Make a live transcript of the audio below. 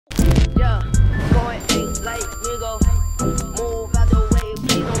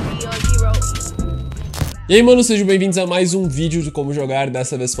E aí, mano, sejam bem-vindos a mais um vídeo de como jogar,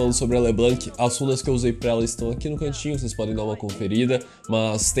 dessa vez falando sobre a LeBlanc. As runas que eu usei pra ela estão aqui no cantinho, vocês podem dar uma conferida,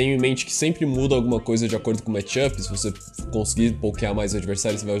 mas tenham em mente que sempre muda alguma coisa de acordo com o matchup. Se você conseguir pokear mais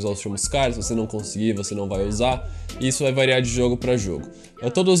adversários, você vai usar os chamuscares, se você não conseguir, você não vai usar, e isso vai variar de jogo pra jogo.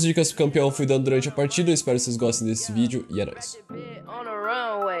 Todas as dicas pro campeão eu fui dando durante a partida, eu espero que vocês gostem desse vídeo, e é nóis.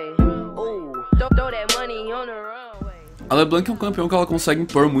 A LeBlanc é um campeão que ela consegue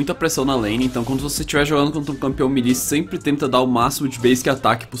impor muita pressão na lane, então quando você estiver jogando contra um campeão melee, sempre tenta dar o máximo de basic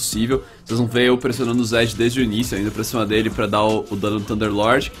ataque possível. Vocês vão ver eu pressionando o Zed desde o início, indo pra cima dele pra dar o dano no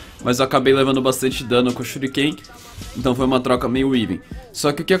Thunderlord, mas eu acabei levando bastante dano com o Shuriken, então foi uma troca meio even.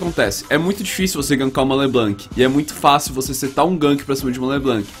 Só que o que acontece? É muito difícil você gankar uma LeBlanc, e é muito fácil você setar um gank pra cima de uma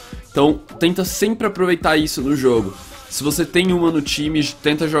LeBlanc. Então tenta sempre aproveitar isso no jogo. Se você tem uma no time,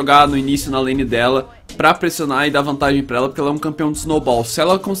 tenta jogar no início na lane dela pra pressionar e dar vantagem pra ela, porque ela é um campeão de snowball. Se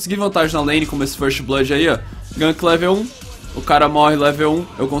ela conseguir vantagem na lane, como esse First Blood aí, ó, gank level 1, o cara morre level 1,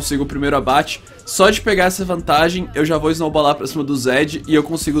 eu consigo o primeiro abate. Só de pegar essa vantagem, eu já vou snowballar pra cima do Zed e eu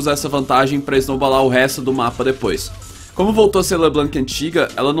consigo usar essa vantagem pra snowballar o resto do mapa depois. Como voltou a ser LeBlanc antiga,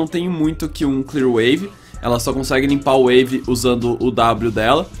 ela não tem muito que um clear wave, ela só consegue limpar o wave usando o W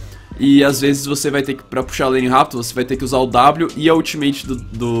dela. E às vezes você vai ter que, pra puxar a lane rápido, você vai ter que usar o W e a ultimate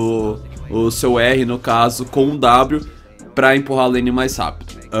o seu R, no caso, com o W pra empurrar a lane mais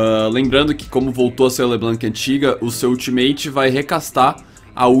rápido. Lembrando que como voltou a ser a LeBlanc antiga, o seu ultimate vai recastar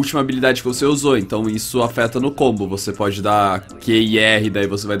a última habilidade que você usou, então isso afeta no combo. Você pode dar Q e R, daí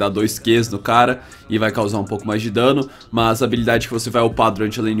você vai dar 2 Qs no cara e vai causar um pouco mais de dano, mas a habilidade que você vai upar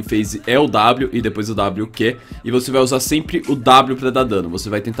durante a lane phase é o W e depois o W o Q, e você vai usar sempre o W pra dar dano. Você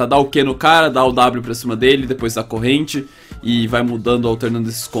vai tentar dar o Q no cara, dar o W pra cima dele, depois dar corrente e vai mudando, alternando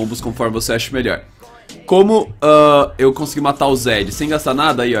esses combos conforme você acha melhor. Como eu consegui matar o Zed sem gastar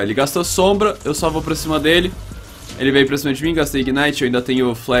nada, aí ó, ele gastou sombra, eu só vou pra cima dele. Ele veio pra cima de mim, gastei Ignite, eu ainda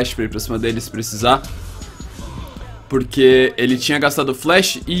tenho Flash pra ir pra cima dele se precisar. Porque ele tinha gastado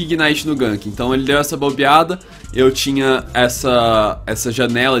Flash e Ignite no gank, então ele deu essa bobeada, eu tinha essa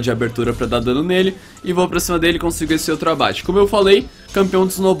janela de abertura pra dar dano nele, e vou pra cima dele e consigo esse outro abate. Como eu falei, campeão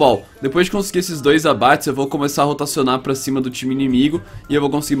de snowball. Depois de conseguir esses 2 abates, eu vou começar a rotacionar pra cima do time inimigo, e eu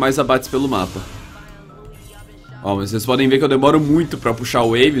vou conseguir mais abates pelo mapa. Ó, mas vocês podem ver que eu demoro muito pra puxar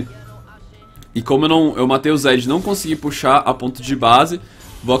o wave. E como eu matei o Zed, não consegui puxar a ponto de base,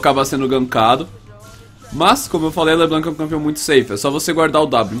 vou acabar sendo gankado. Mas, como eu falei, a LeBlanc é um campeão muito safe, é só você guardar o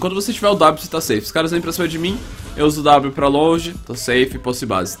W. Enquanto você tiver o W, você tá safe. Os caras vêm pra cima de mim, eu uso o W pra longe, tô safe, posse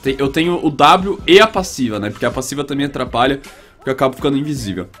base. Eu tenho o W e a passiva, né, porque a passiva também atrapalha, porque eu acabo ficando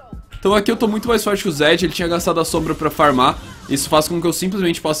invisível. Então aqui eu tô muito mais forte que o Zed, ele tinha gastado a sombra pra farmar. Isso faz com que eu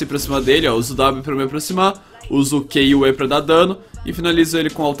simplesmente possa ir pra cima dele, ó, uso o W pra me aproximar, uso o Q e o E pra dar dano, e finalizo ele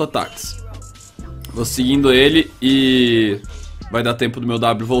com auto-ataques. Vou seguindo ele e vai dar tempo do meu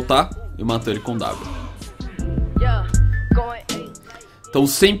W voltar e mato ele com W. Então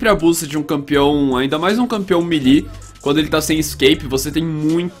sempre abusa de um campeão, ainda mais um campeão melee, quando ele tá sem escape, você tem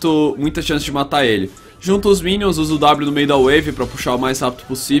muita chance de matar ele. Junta os minions, usa o W no meio da wave pra puxar o mais rápido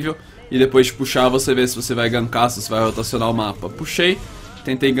possível, e depois de puxar você vê se você vai gankar, se você vai rotacionar o mapa. Puxei,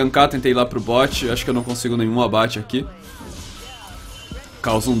 tentei gankar, tentei ir lá pro bot, acho que eu não consigo nenhum abate aqui.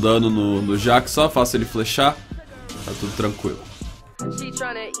 Causa um dano no Jack, só faço ele flechar, tá tudo tranquilo.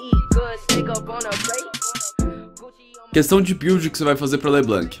 Questão de build que você vai fazer pra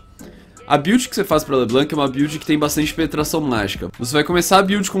LeBlanc. A build que você faz pra LeBlanc é uma build que tem bastante penetração mágica. Você vai começar a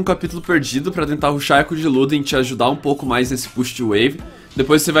build com um capítulo perdido pra tentar rushar Eco de Luden e te ajudar um pouco mais nesse push de wave.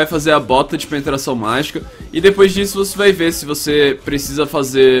 Depois você vai fazer a bota de penetração mágica e depois disso você vai ver se você precisa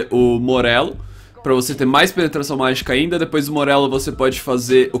fazer o Morello pra você ter mais penetração mágica ainda. Depois do Morello você pode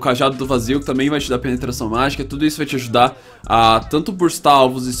fazer o Cajado do Vazio, que também vai te dar penetração mágica. Tudo isso vai te ajudar a tanto burstar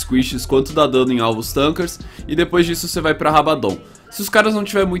alvos squishes quanto dar dano em alvos tankers. E depois disso você vai pra Rabadon. Se os caras não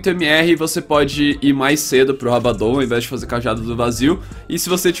tiver muito MR, você pode ir mais cedo pro Rabadon ao invés de fazer Cajado do Vazio. E se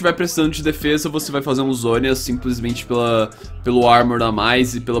você estiver precisando de defesa, você vai fazer um Zonias simplesmente pelo armor a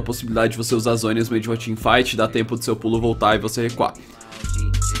mais e pela possibilidade de você usar Zonias meio de uma teamfight, dar tempo do seu pulo voltar e você recuar.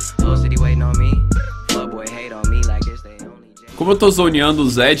 Como eu tô zoneando o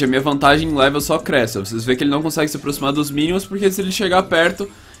Zed, a minha vantagem em level só cresce. Vocês veem que ele não consegue se aproximar dos minions, porque se ele chegar perto,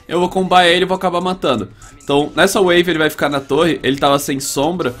 eu vou combar ele e vou acabar matando. Então, nessa wave ele vai ficar na torre, ele tava sem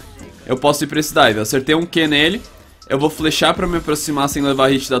sombra, eu posso ir pra esse dive. Eu acertei um Q nele, eu vou flechar pra me aproximar sem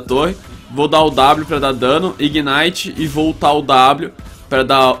levar hit da torre, vou dar o W pra dar dano, Ignite e voltar o W pra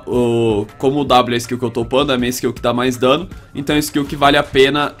dar o... Como o W é a skill que eu tô upando, é a minha skill que dá mais dano, então é a skill que vale a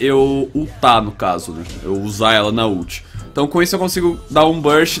pena eu ultar no caso, né? Eu usar ela na ult. Então com isso eu consigo dar um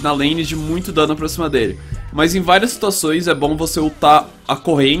burst na lane de muito dano pra cima dele. Mas em várias situações é bom você ultar a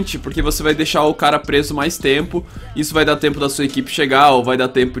corrente, porque você vai deixar o cara preso mais tempo. Isso vai dar tempo da sua equipe chegar, ou vai dar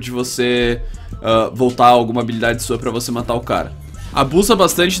tempo de você voltar alguma habilidade sua pra você matar o cara. Abusa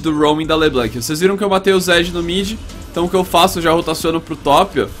bastante do roaming da LeBlanc. Vocês viram que eu matei o Zed no mid, então o que eu faço, eu já rotaciono pro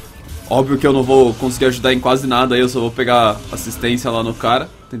top, ó. Óbvio que eu não vou conseguir ajudar em quase nada aí, eu só vou pegar assistência lá no cara,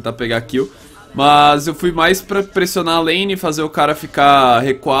 tentar pegar kill. Mas eu fui mais pra pressionar a lane, fazer o cara ficar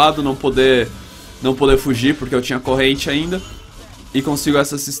recuado, não poder fugir, porque eu tinha corrente ainda. E consigo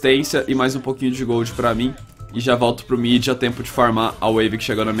essa assistência e mais um pouquinho de gold pra mim. E já volto pro mid a tempo de farmar a wave que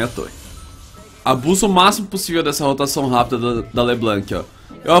chegou na minha torre. Abuso o máximo possível dessa rotação rápida da LeBlanc, ó.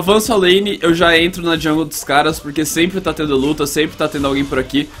 Eu avanço a lane, eu já entro na jungle dos caras, porque sempre tá tendo luta, sempre tá tendo alguém por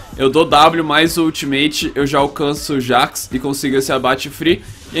aqui. Eu dou W mais o ultimate, eu já alcanço o Jax e consigo esse abate free.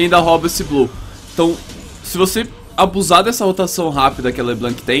 E ainda roubo esse blue. Então, se você abusar dessa rotação rápida que a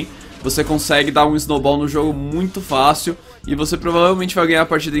LeBlanc tem, você consegue dar um snowball no jogo muito fácil. E você provavelmente vai ganhar a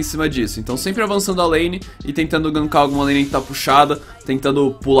partida em cima disso. Então sempre avançando a lane e tentando gankar alguma lane que tá puxada,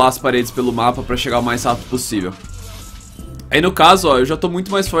 tentando pular as paredes pelo mapa pra chegar o mais rápido possível. Aí no caso, ó, eu já tô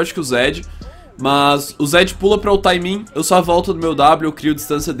muito mais forte que o Zed, mas o Zed pula pra ultar em mim, eu só volto no meu W, eu crio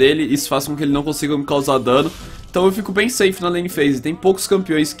distância dele, isso faz com que ele não consiga me causar dano. Então eu fico bem safe na lane phase. Tem poucos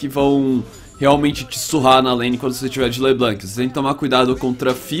campeões que vão realmente te surrar na lane quando você tiver de LeBlanc. Você tem que tomar cuidado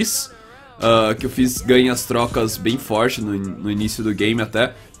contra Fizz, que o Fizz ganha as trocas bem forte no início do game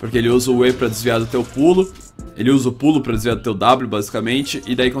até, porque ele usa o E pra desviar do teu pulo, ele usa o pulo pra desviar do teu W basicamente,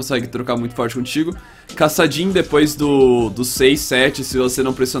 e daí consegue trocar muito forte contigo. Caçadinho depois do 6, 7, se você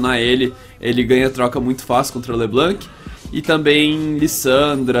não pressionar ele, ele ganha troca muito fácil contra a LeBlanc. E também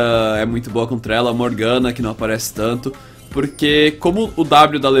Lissandra é muito boa contra ela, Morgana que não aparece tanto, porque como o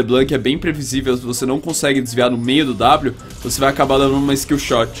W da LeBlanc é bem previsível, se você não consegue desviar no meio do W, você vai acabar levando uma skill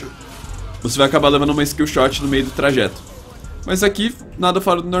shot. Você vai acabar levando uma skill shot no meio do trajeto. Mas aqui, nada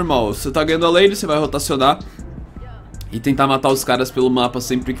fora do normal. Você tá ganhando a lane, você vai rotacionar e tentar matar os caras pelo mapa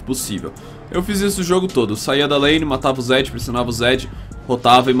sempre que possível. Eu fiz isso o jogo todo. Saía da lane, matava o Zed, pressionava o Zed,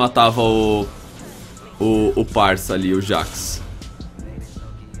 rotava e matava o parça ali, o Jax.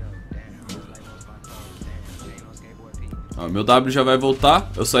 Ó, meu W já vai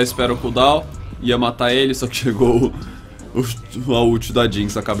voltar, eu só espero o cooldown. Ia matar ele, só que chegou a ult da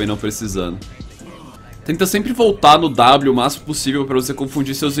Jinx, acabei não precisando. Tenta sempre voltar no W o máximo possível pra você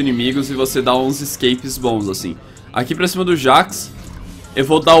confundir seus inimigos e você dar uns escapes bons, assim. Aqui pra cima do Jax, eu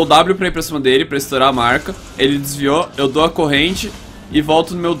vou dar o W pra ir pra cima dele, pra estourar a marca. Ele desviou, eu dou a corrente e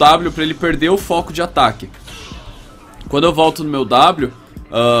volto no meu W pra ele perder o foco de ataque. Quando eu volto no meu W,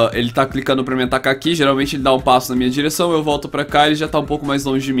 ele tá clicando pra me atacar aqui, geralmente ele dá um passo na minha direção, eu volto pra cá, ele já tá um pouco mais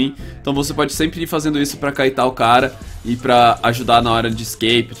longe de mim. Então você pode sempre ir fazendo isso pra kaitar o cara e pra ajudar na hora de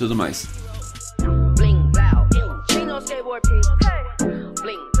escape e tudo mais.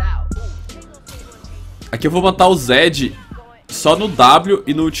 Aqui eu vou matar o Zed só no W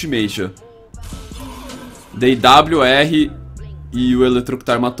e no ultimate. Dei W, R e o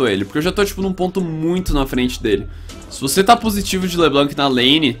eletrocutar matou ele, porque eu já tô tipo num ponto muito na frente dele. Se você tá positivo de LeBlanc na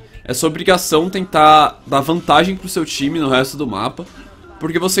lane, é sua obrigação tentar dar vantagem pro seu time no resto do mapa,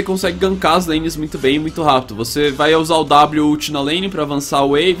 porque você consegue gankar as lanes muito bem e muito rápido. Você vai usar o W ult na lane pra avançar a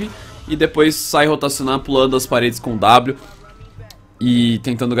wave e depois sai rotacionar pulando as paredes com W e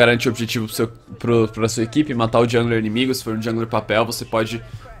tentando garantir o objetivo pra sua equipe, matar o jungler inimigo. Se for um jungler papel, você pode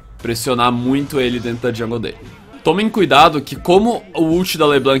pressionar muito ele dentro da jungle dele. Tomem cuidado que como o ult da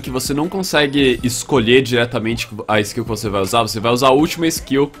LeBlanc você não consegue escolher diretamente a skill que você vai usar a última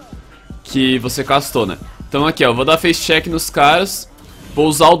skill que você castou, né? Então aqui ó, eu vou dar face check nos caras, vou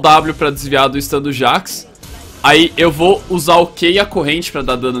usar o W pra desviar do stun do Jax, aí eu vou usar o Q e a corrente pra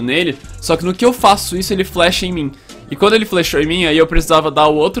dar dano nele, só que no que eu faço isso ele flasha em mim. E quando ele flashou em mim, aí eu precisava dar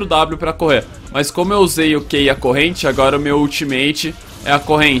o outro W pra correr. Mas como eu usei o Q e a corrente, agora o meu ultimate é a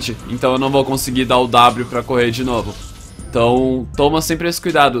corrente. Então eu não vou conseguir dar o W pra correr de novo. Então toma sempre esse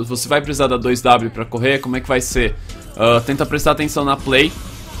cuidado. Você vai precisar dar 2W pra correr, como é que vai ser? Tenta prestar atenção na play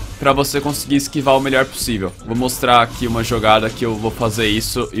pra você conseguir esquivar o melhor possível. Vou mostrar aqui uma jogada que eu vou fazer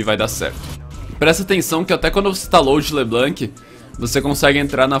isso e vai dar certo. Presta atenção que até quando você tá low de LeBlanc, você consegue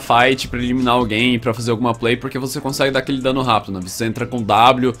entrar na fight pra eliminar alguém, pra fazer alguma play, porque você consegue dar aquele dano rápido, né? Você entra com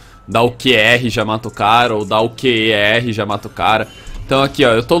W, dá o QR, já mata o cara, ou dá o QER, já mata o cara. Então aqui, ó,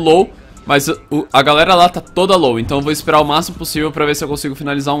 eu tô low, mas a galera lá tá toda low, então eu vou esperar o máximo possível pra ver se eu consigo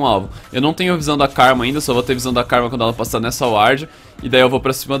finalizar um alvo. Eu não tenho visão da Karma ainda, só vou ter visão da Karma quando ela passar nessa ward, e daí eu vou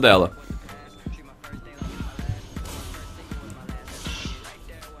pra cima dela.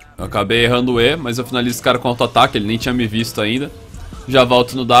 Eu acabei errando o E, mas eu finalizo esse cara com auto-ataque, ele nem tinha me visto ainda. Já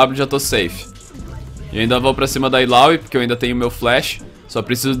volto no W, já tô safe. E ainda vou pra cima da Ilaoi, porque eu ainda tenho meu flash. Só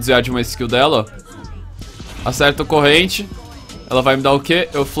preciso desviar de uma skill dela, ó. Acerto corrente. Ela vai me dar o Q,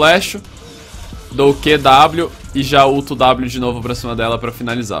 eu flasho. Dou o Q, W e já ulto W de novo pra cima dela pra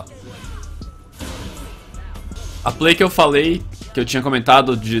finalizar. A play que eu falei, que eu tinha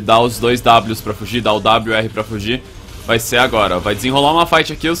comentado de dar os dois Ws pra fugir, dar o W e o R pra fugir, vai ser agora, ó. Vai desenrolar uma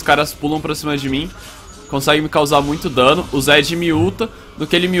fight aqui, os caras pulam pra cima de mim, conseguem me causar muito dano. O Zed me ulta, no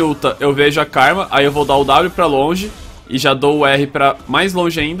que ele me ulta eu vejo a Karma, aí eu vou dar o W pra longe e já dou o R pra mais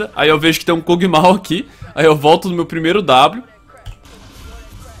longe ainda. Aí eu vejo que tem um Kog'Maw aqui, aí eu volto no meu primeiro W.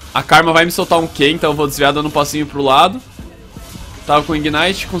 A Karma vai me soltar um Q, então eu vou desviar dando um passinho pro lado. Tava com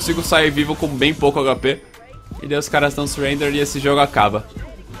Ignite, consigo sair vivo com bem pouco HP. E daí os caras dão surrender e esse jogo acaba.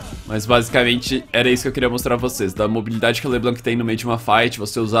 Mas basicamente era isso que eu queria mostrar pra vocês. Da mobilidade que a LeBlanc tem no meio de uma fight.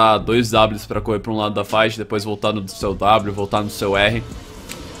 Você usar dois Ws pra correr pra um lado da fight, depois voltar no seu W, voltar no seu R.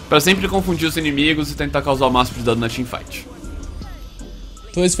 Pra sempre confundir os inimigos e tentar causar o máximo de dano na teamfight.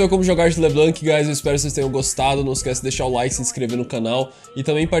 Então esse foi como jogar de LeBlanc, guys. Eu espero que vocês tenham gostado. Não esquece de deixar o like, se inscrever no canal. E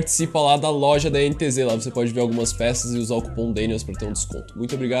também participa lá da loja da NTZ. Lá você pode ver algumas peças e usar o cupom Daniels para ter um desconto.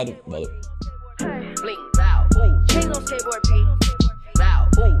 Muito obrigado, valeu. Change on skateboard P.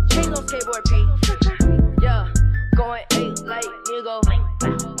 Change on skateboard P.